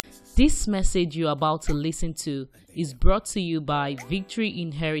This message you're about to listen to is brought to you by Victory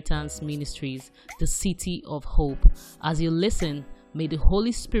Inheritance Ministries, the City of Hope. As you listen, may the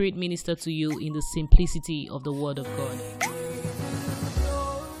Holy Spirit minister to you in the simplicity of the Word of God.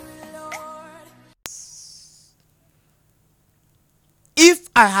 If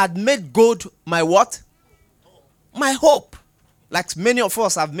I had made gold my what? My hope. Like many of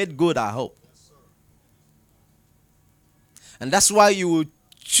us have made gold our hope. And that's why you will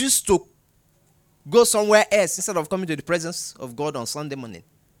choose to go somewhere else instead of coming to the presence of God on Sunday morning.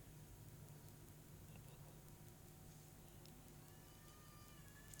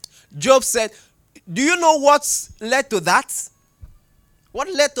 Job said, do you know what led to that?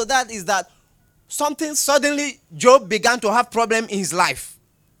 What led to that is that suddenly Job began to have problem in his life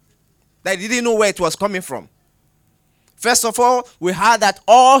that he didn't know where it was coming from. First of all, we heard that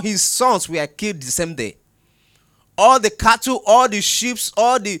all his sons were killed the same day. All the cattle, all the sheep,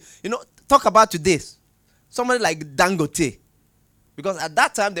 all the, talk about today. Somebody like Dangote. Because at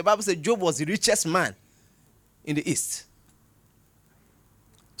that time, the Bible said Job was the richest man in the East.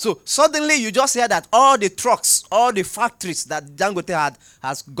 So suddenly you just hear that all the trucks, all the factories that Dangote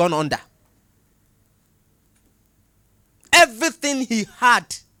has gone under. Everything he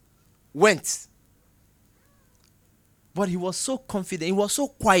had went. But he was so confident, he was so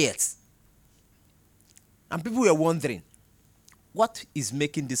quiet. And people were wondering, what is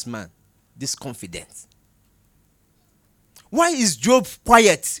making this man this confident? Why is Job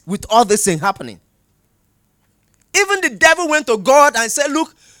quiet with all this thing happening? Even the devil went to God and said,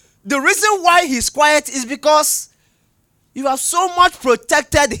 look, the reason why he's quiet is because you have so much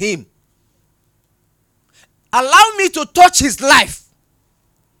protected him. Allow me to touch his life.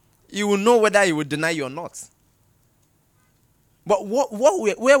 You will know whether he will deny you or not. But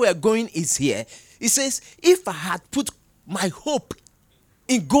where we're going is here. It says, if I had put my hope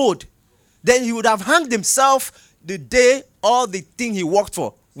in gold, then he would have hanged himself the day all the thing he worked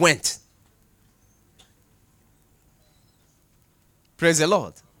for went. Praise the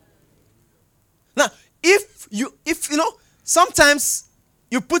Lord. Now, if sometimes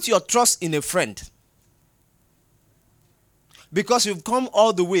you put your trust in a friend because you've come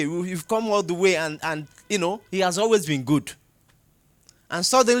all the way, and he has always been good. And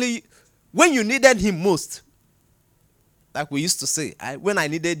suddenly, when you needed him most, like we used to say, when I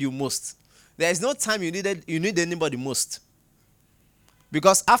needed you most, there is no time you need anybody most.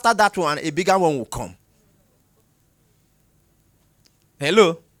 Because after that one, a bigger one will come.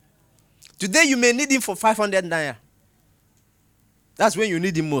 Hello? Today you may need him for 500 naira. That's when you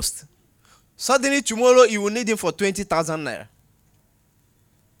need him most. Suddenly tomorrow you will need him for 20,000 naira.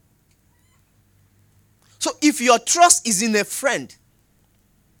 So if your trust is in a friend,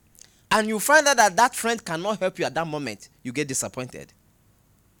 and you find out that friend cannot help you at that moment, you get disappointed.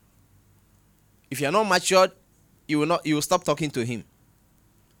 If you are not matured, you will stop talking to him.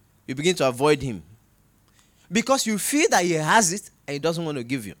 You begin to avoid him. Because you feel that he has it and he doesn't want to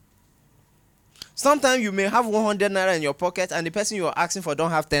give you. Sometimes you may have 100 naira in your pocket and the person you are asking for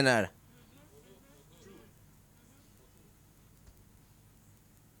don't have 10 naira.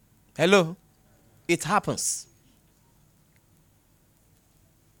 Hello? It happens.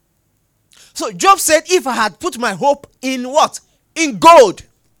 So Job said, if I had put my hope in what? In gold.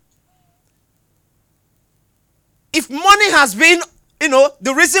 If money has been,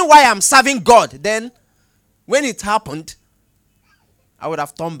 the reason why I'm serving God, then when it happened, I would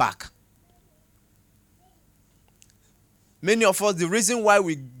have turned back. Many of us, the reason why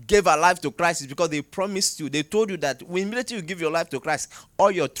we gave our life to Christ is because they promised you, they told you that when immediately you give your life to Christ, all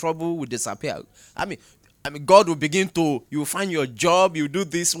your trouble will disappear. I mean, God will begin to, you find your job, you do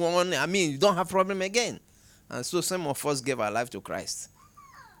this one, you don't have problem again. And so some of us gave our life to Christ.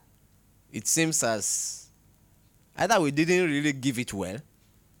 It seems as either we didn't really give it well,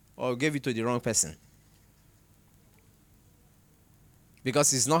 or gave it to the wrong person.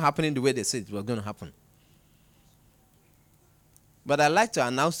 Because it's not happening the way they said it was going to happen. But I'd like to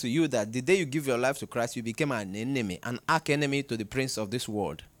announce to you that the day you give your life to Christ, you became an enemy, an arch enemy to the prince of this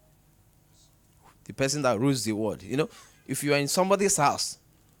world. The person that rules the world. If you are in somebody's house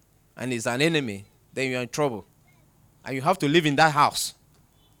and he's an enemy, then you're in trouble. And you have to live in that house.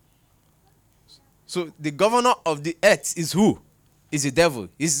 So the governor of the earth is who? Is the devil.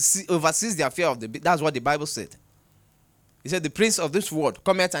 He oversees the affair of the... That's what the Bible said. He said, the prince of this world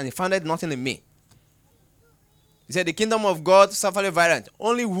cometh and he founded nothing in me. He said, the kingdom of God suffereth violence.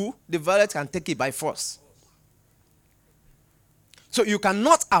 Only who? The violent can take it by force. So you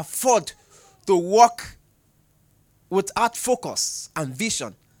cannot afford to walk without focus and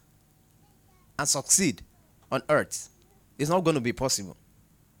vision and succeed on earth. It's not going to be possible.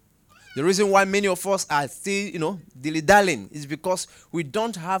 The reason why many of us are still, dilly-dallying is because we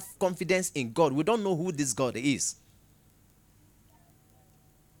don't have confidence in God. We don't know who this God is.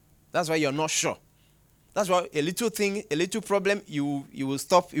 That's why you're not sure. That's why a little thing, a little problem, you will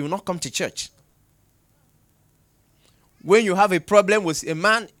stop. You will not come to church. When you have a problem with a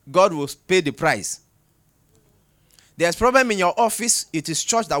man, God will pay the price. There's problem in your office, it is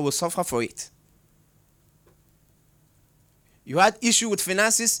church that will suffer for it. You had issue with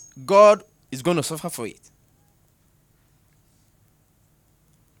finances, God is going to suffer for it.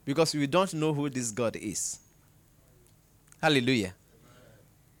 Because we don't know who this God is. Hallelujah.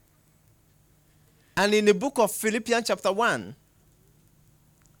 And in the book of Philippians chapter 1,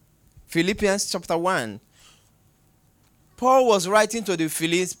 Paul was writing to the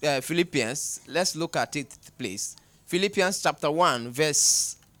Philippians. Let's look at it, please. Philippians chapter 1,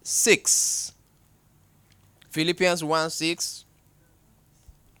 verse 6. Philippians 1:6.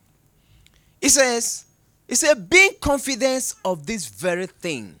 It says, being confident of this very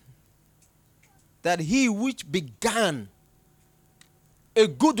thing, that he which began a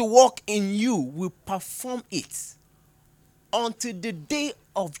good work in you will perform it until the day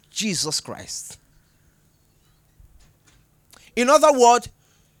of Jesus Christ. In other words,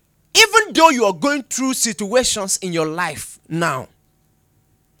 even though you are going through situations in your life now,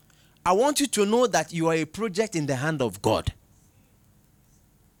 I want you to know that you are a project in the hand of God.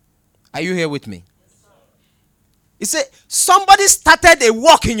 Are you here with me? He said, somebody started a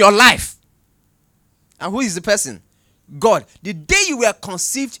work in your life. And who is the person? God. The day you were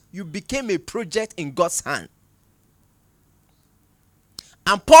conceived, you became a project in God's hand.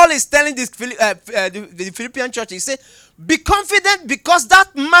 And Paul is telling this the Philippian church, he said, be confident because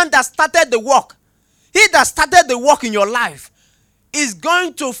that man that started the work, he that started the work in your life, is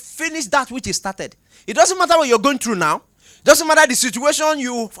going to finish that which he started. It doesn't matter what you're going through now. It doesn't matter the situation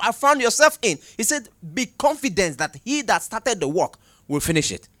you have found yourself in. He said, be confident that he that started the work will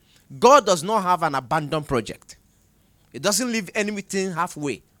finish it. God does not have an abandoned project. He doesn't leave anything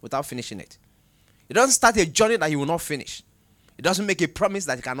halfway without finishing it. He doesn't start a journey that he will not finish. He doesn't make a promise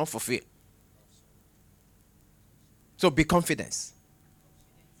that he cannot fulfill. So be confident.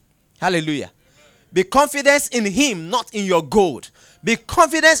 Hallelujah. Be confident in him, not in your gold. Be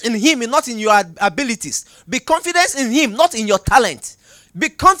confident in him, not in your abilities. Be confident in him, not in your talent. Be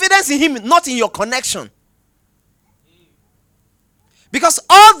confident in him, not in your connection. Because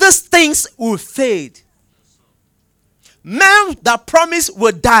all these things will fade. Men that promise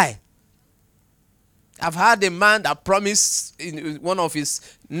will die. I've had a man that promised one of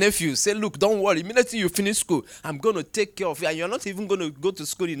his nephews, say, look, don't worry, immediately you finish school, I'm going to take care of you, and you're not even going to go to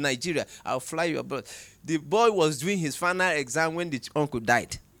school in Nigeria. I'll fly you abroad. The boy was doing his final exam when the uncle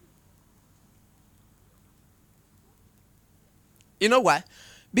died. You know why?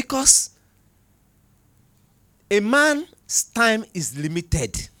 Because a man's time is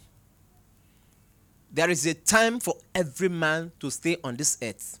limited. There is a time for every man to stay on this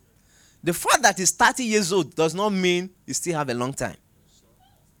earth. The fact that he's 30 years old does not mean you still have a long time.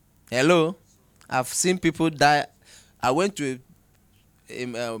 Hello? I've seen people die. I went to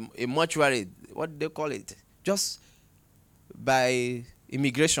a mortuary, what do they call it? Just by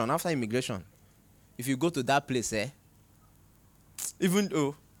immigration, after immigration. If you go to that place, even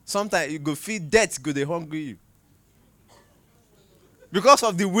though sometimes you go feed death, go they hungry you. Because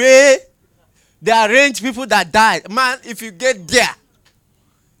of the way they arrange people that died. Man, if you get there,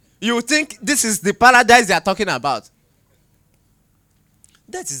 you think this is the paradise they are talking about.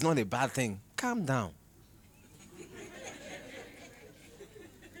 That is not a bad thing. Calm down.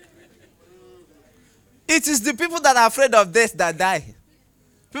 It is the people that are afraid of death that die.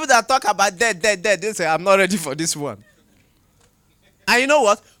 People that talk about death, they say, I'm not ready for this one. And you know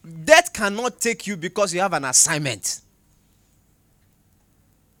what? Death cannot take you because you have an assignment.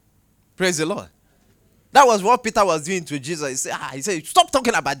 Praise the Lord. That was what Peter was doing to Jesus. He said, stop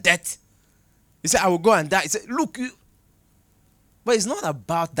talking about death. He said, I will go and die. He said, look. But it's not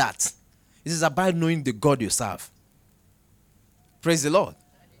about that. It is about knowing the God you serve. Praise the Lord.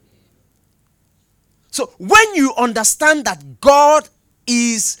 So when you understand that God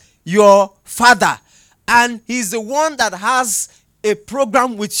is your Father and He's the one that has a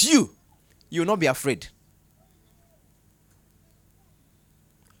program with you, you will not be afraid.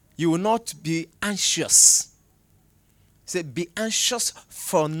 You will not be anxious. He said, be anxious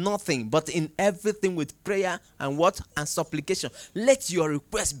for nothing, but in everything with prayer and what? And supplication. Let your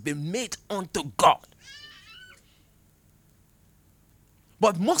request be made unto God.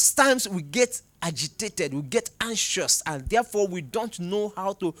 But most times we get agitated, we get anxious, and therefore we don't know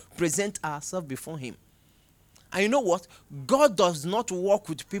how to present ourselves before Him. And you know what? God does not work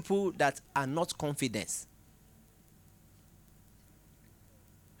with people that are not confident.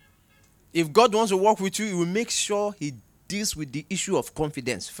 If God wants to work with you, he will make sure he deals with the issue of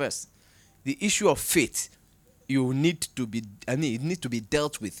confidence first. The issue of faith, it needs to be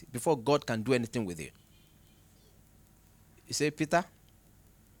dealt with before God can do anything with you. You say, Peter,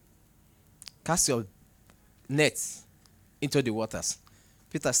 cast your nets into the waters.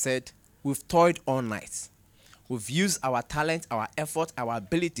 Peter said, we've toiled all night. We've used our talent, our effort, our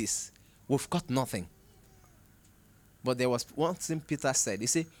abilities. We've got nothing. But there was one thing Peter said. He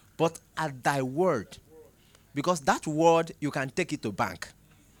said, but at thy word. Because that word, you can take it to bank.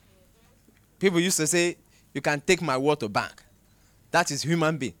 People used to say, you can take my word to bank. That is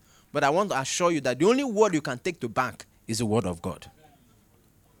human being. But I want to assure you that the only word you can take to bank is the word of God.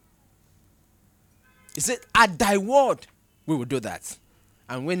 He said, at thy word, we will do that.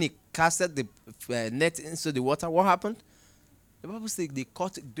 And when he casted the net into the water, what happened? The Bible says they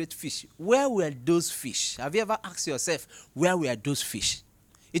caught great fish. Where were those fish? Have you ever asked yourself, where were those fish?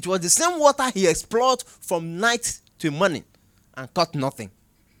 It was the same water he explored from night to morning and caught nothing.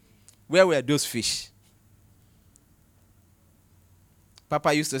 Where were those fish?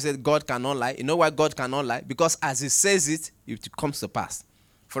 Papa used to say, God cannot lie. You know why God cannot lie? Because as he says it, it comes to pass.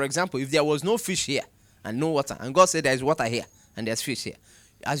 For example, if there was no fish here and no water, and God said there is water here and there's fish here,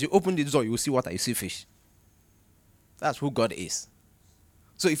 as you open the door, you will see water, you see fish. That's who God is.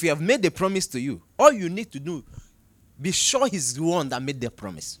 So if he have made the promise to you, all you need to do, be sure he's the one that made the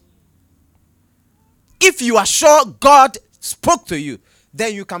promise. If you are sure God spoke to you,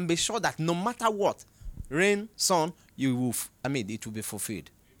 then you can be sure that no matter what, rain, sun, it will be fulfilled.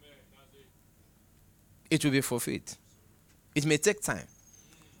 It will be fulfilled. It may take time.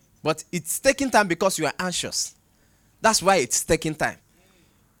 But it's taking time because you are anxious. That's why it's taking time.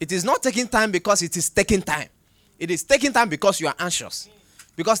 It is not taking time because it is taking time. It is taking time because you are anxious.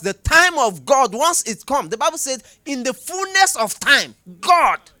 Because the time of God, once it comes, the Bible said, in the fullness of time,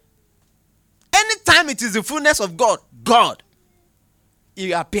 God. Anytime it is the fullness of God,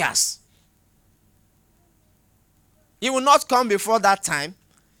 he appears. He will not come before that time.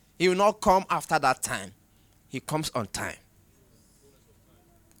 He will not come after that time. He comes on time.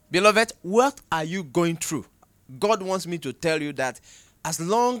 Beloved, what are you going through? God wants me to tell you that as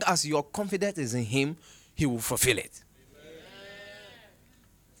long as your confidence is in him, he will fulfill it. Amen.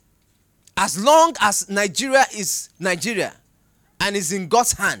 As long as Nigeria is Nigeria and is in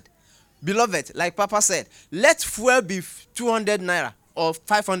God's hand, beloved, like Papa said, let fuel be 200 naira or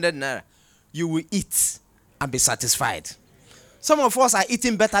 500 naira. You will eat and be satisfied. Some of us are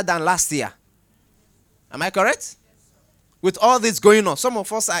eating better than last year. Am I correct? With all this going on, some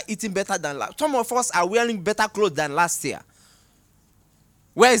of us are eating better than last. Some of us are wearing better clothes than last year.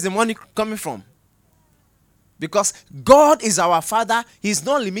 Where is the money coming from? Because God is our Father. He's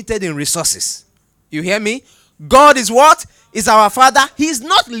not limited in resources. You hear me? God is what? Is our Father. He is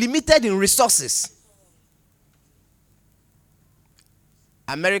not limited in resources.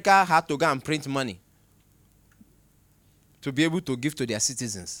 America had to go and print money to be able to give to their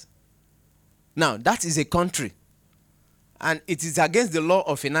citizens. Now, that is a country. And it is against the law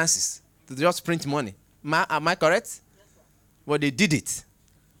of finances to just print money. Am I correct? But they did it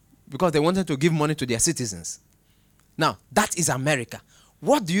because they wanted to give money to their citizens. Now, that is America.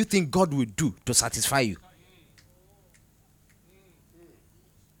 What do you think God will do to satisfy you?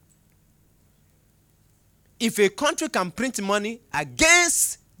 If a country can print money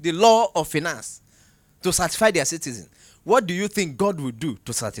against the law of finance to satisfy their citizens, what do you think God will do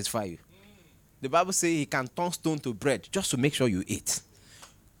to satisfy you? The Bible says he can turn stone to bread just to make sure you eat.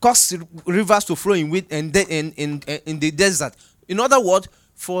 Cause rivers to flow in the desert. In other words,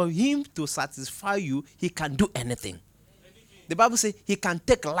 for him to satisfy you, he can do anything. The Bible says he can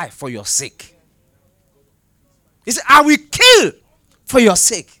take life for your sake. He said, I will kill for your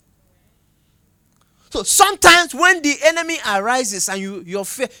sake. So sometimes when the enemy arises and you're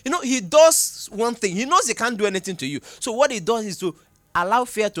fear, he does one thing. He knows he can't do anything to you. So what he does is to allow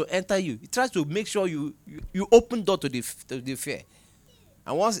fear to enter you. He tries to make sure you open door to the fear.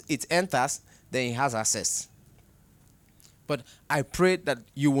 And once it enters, then he has access. But I pray that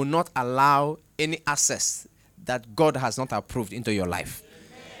you will not allow any access that God has not approved into your life.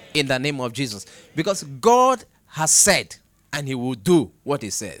 In the name of Jesus. Because God has said, and he will do what he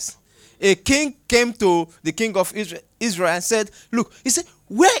says. A king came to the king of Israel and said, look, he said,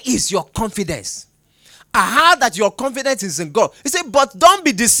 where is your confidence? I heard that your confidence is in God. He said, but don't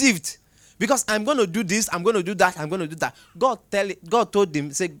be deceived. Because I'm going to do this, I'm going to do that, I'm going to do that. God told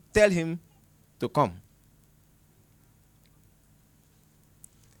him, say, tell him to come.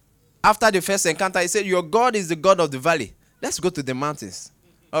 After the first encounter, he said, your God is the God of the valley. Let's go to the mountains.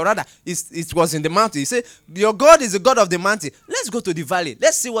 Or rather, it was in the mountain. He said, your God is the God of the mountain. Let's go to the valley.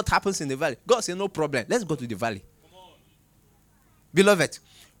 Let's see what happens in the valley. God said, no problem. Let's go to the valley. Beloved,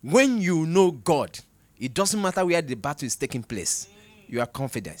 when you know God, it doesn't matter where the battle is taking place. You are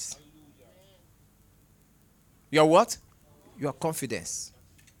confident. You are what? You are confident.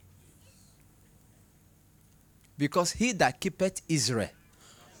 Because he that keepeth Israel,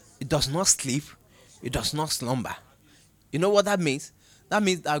 it does not sleep, it does not slumber. You know what that means? That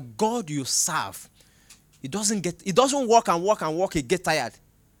means that God you serve, it doesn't walk and walk and walk, he get tired.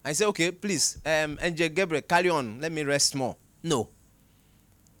 I say, okay, please, Angel Gabriel, carry on, let me rest more. No.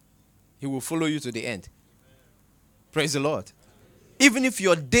 He will follow you to the end. Praise the Lord. Even if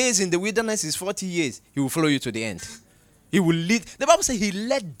your days in the wilderness is 40 years, he will follow you to the end. He will lead. The Bible says he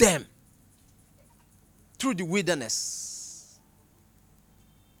led them through the wilderness.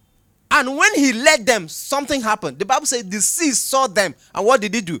 And when he led them, something happened. The Bible says the sea saw them. And what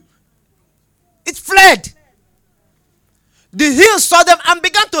did it do? It fled. The hills saw them and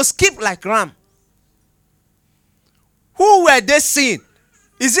began to skip like ram. Who were they seeing?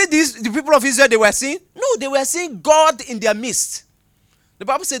 Is it the people of Israel they were seeing? No, they were seeing God in their midst. The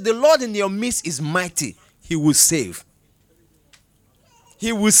Bible says the Lord in your midst is mighty. He will save.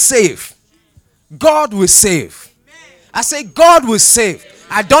 He will save. God will save. I say God will save.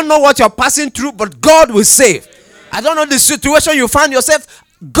 I don't know what you're passing through, but God will save. I don't know the situation you find yourself.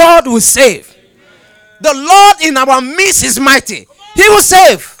 God will save. The Lord in our midst is mighty. He will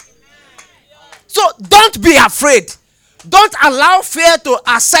save. So don't be afraid. Don't allow fear to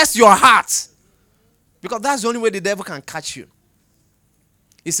access your heart. Because that's the only way the devil can catch you.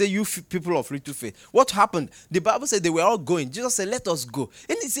 He said, you people of little faith. What happened? The Bible said they were all going. Jesus said, let us go.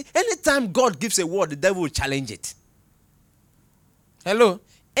 And you see, anytime God gives a word, the devil will challenge it. Hello?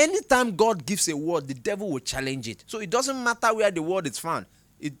 Anytime God gives a word, the devil will challenge it. So it doesn't matter where the word is found.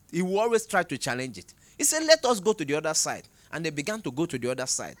 He will always try to challenge it. He said, let us go to the other side. And they began to go to the other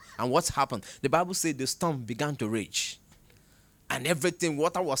side. And what happened? The Bible said the storm began to rage. And everything,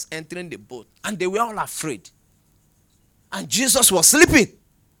 water was entering the boat. And they were all afraid. And Jesus was sleeping.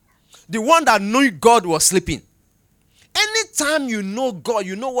 The one that knew God was sleeping. Anytime you know God,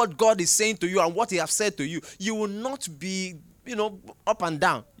 you know what God is saying to you and what he has said to you, you will not be, up and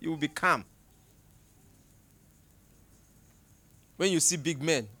down. You will be calm. When you see big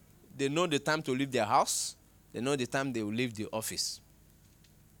men, they know the time to leave their house. They know the time they will leave the office.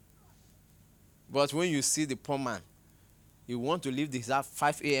 But when you see the poor man, you want to leave this at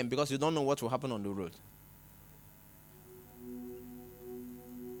 5 a.m. because you don't know what will happen on the road.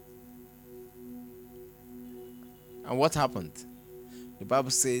 And what happened? The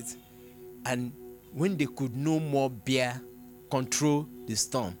Bible says, and when they could no more control the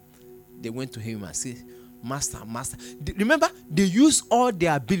storm, they went to him and said, Master. Remember, they used all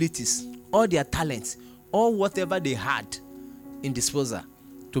their abilities, all their talents, all whatever they had in disposal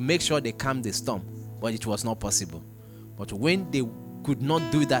to make sure they calmed the storm. But it was not possible. But when they could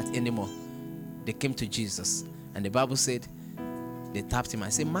not do that anymore, they came to Jesus. And the Bible said, they tapped him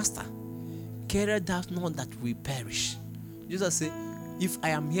and said, Master, carest thou not that we perish? Jesus said, if I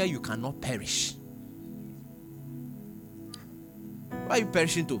am here, you cannot perish. Why are you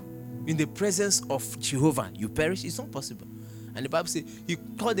perishing to? In the presence of Jehovah, you perish? It's not possible. And the Bible says, he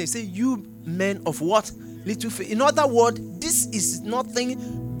called them, say, you men of what? Little faith. In other words, this is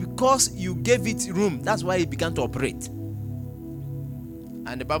nothing because you gave it room. That's why it began to operate.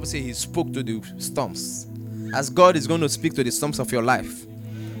 And the Bible says he spoke to the storms. As God is going to speak to the storms of your life,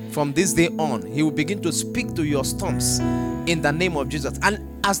 from this day on, he will begin to speak to your storms in the name of Jesus. And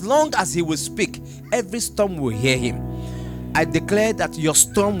as long as he will speak, every storm will hear him. I declare that your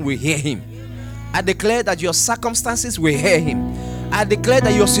storm will hear him. I declare that your circumstances will hear him. I declare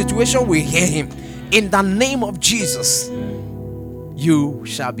that your situation will hear him. In the name of Jesus, you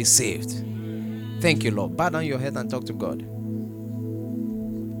shall be saved. Thank you, Lord. Bow down your head and talk to God.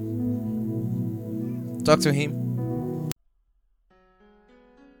 Talk to him.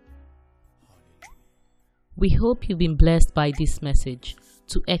 We hope you've been blessed by this message.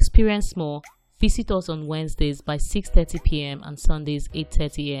 To experience more, visit us on Wednesdays by 6:30 p.m. and Sundays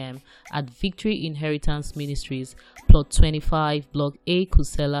 8:30 a.m. at Victory Inheritance Ministries, Plot 25, Block A,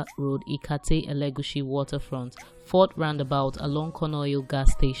 Kusela Road, Ikate, Elegushi Waterfront, 4th Roundabout along Konoil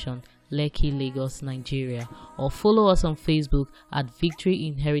Gas Station, Lekki, Lagos, Nigeria. Or follow us on Facebook at Victory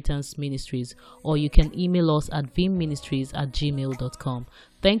Inheritance Ministries, or you can email us at vimministries@gmail.com.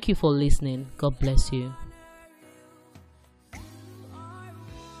 Thank you for listening. God bless you.